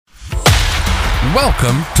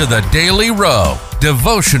Welcome to the Daily Row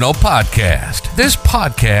Devotional Podcast. This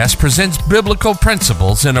podcast presents biblical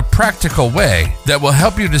principles in a practical way that will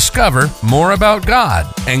help you discover more about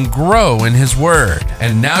God and grow in His Word.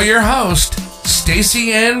 And now your host,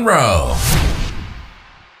 Stacey Ann Rowe.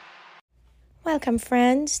 Welcome,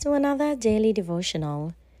 friends, to another daily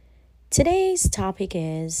devotional. Today's topic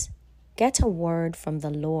is Get a Word from the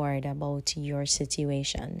Lord about your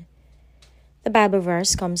situation. The Bible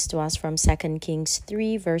verse comes to us from 2 Kings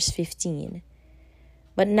 3 verse 15.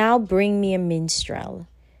 But now bring me a minstrel,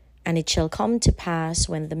 and it shall come to pass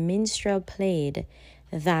when the minstrel played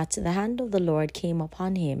that the hand of the Lord came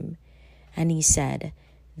upon him, and he said,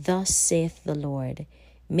 Thus saith the Lord,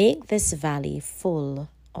 make this valley full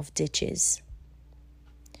of ditches.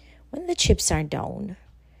 When the chips are down,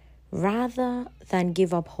 rather than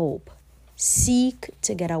give up hope, seek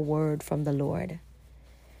to get a word from the Lord.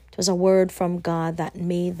 It was a word from God that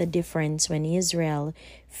made the difference when Israel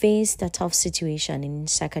faced a tough situation in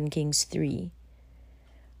 2 Kings 3.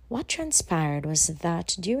 What transpired was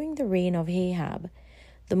that during the reign of Ahab,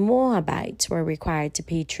 the Moabites were required to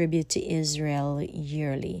pay tribute to Israel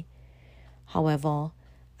yearly. However,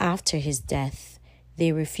 after his death,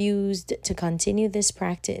 they refused to continue this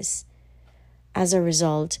practice. As a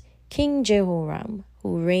result, King Jehoram,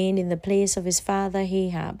 who reigned in the place of his father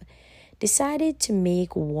Ahab, decided to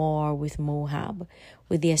make war with Moab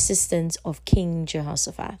with the assistance of King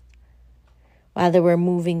Jehoshaphat. While they were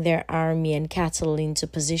moving their army and cattle into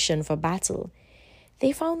position for battle,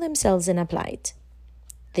 they found themselves in a plight.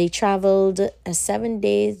 They traveled a 7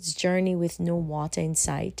 days journey with no water in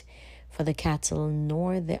sight for the cattle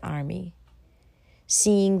nor the army.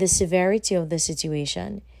 Seeing the severity of the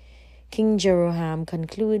situation, King Jehoram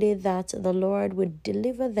concluded that the Lord would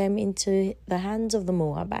deliver them into the hands of the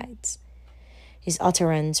Moabites. His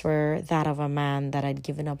utterance were that of a man that had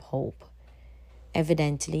given up hope.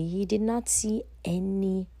 Evidently, he did not see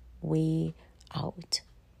any way out.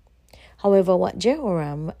 However, what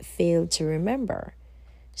Jehoram failed to remember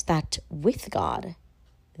is that with God,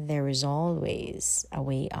 there is always a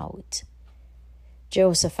way out.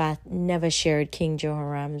 Jehoshaphat never shared King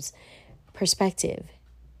Jehoram's perspective.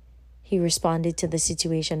 He responded to the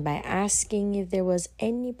situation by asking if there was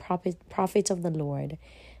any prophet of the Lord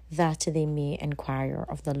that they may inquire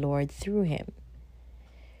of the Lord through him.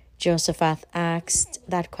 Jehoshaphat asked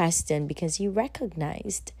that question because he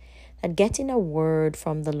recognized that getting a word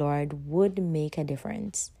from the Lord would make a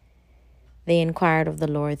difference. They inquired of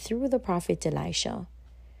the Lord through the prophet Elisha.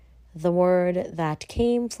 The word that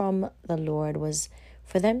came from the Lord was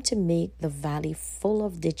for them to make the valley full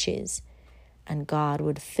of ditches, and God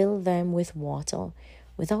would fill them with water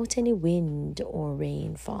without any wind or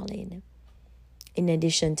rain falling. In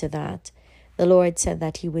addition to that, the Lord said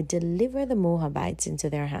that he would deliver the Moabites into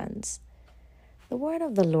their hands. The word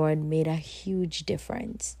of the Lord made a huge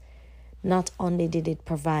difference. Not only did it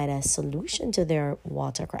provide a solution to their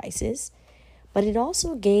water crisis, but it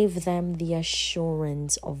also gave them the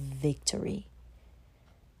assurance of victory.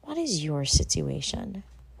 What is your situation?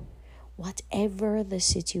 Whatever the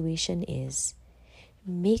situation is,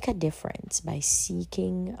 make a difference by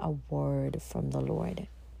seeking a word from the Lord.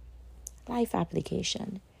 Life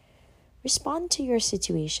application. Respond to your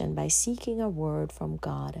situation by seeking a word from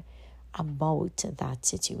God about that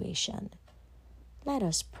situation. Let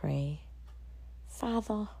us pray.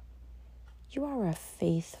 Father, you are a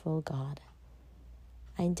faithful God.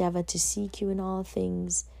 I endeavor to seek you in all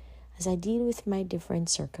things as I deal with my different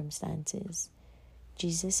circumstances. In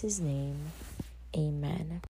Jesus' name, amen.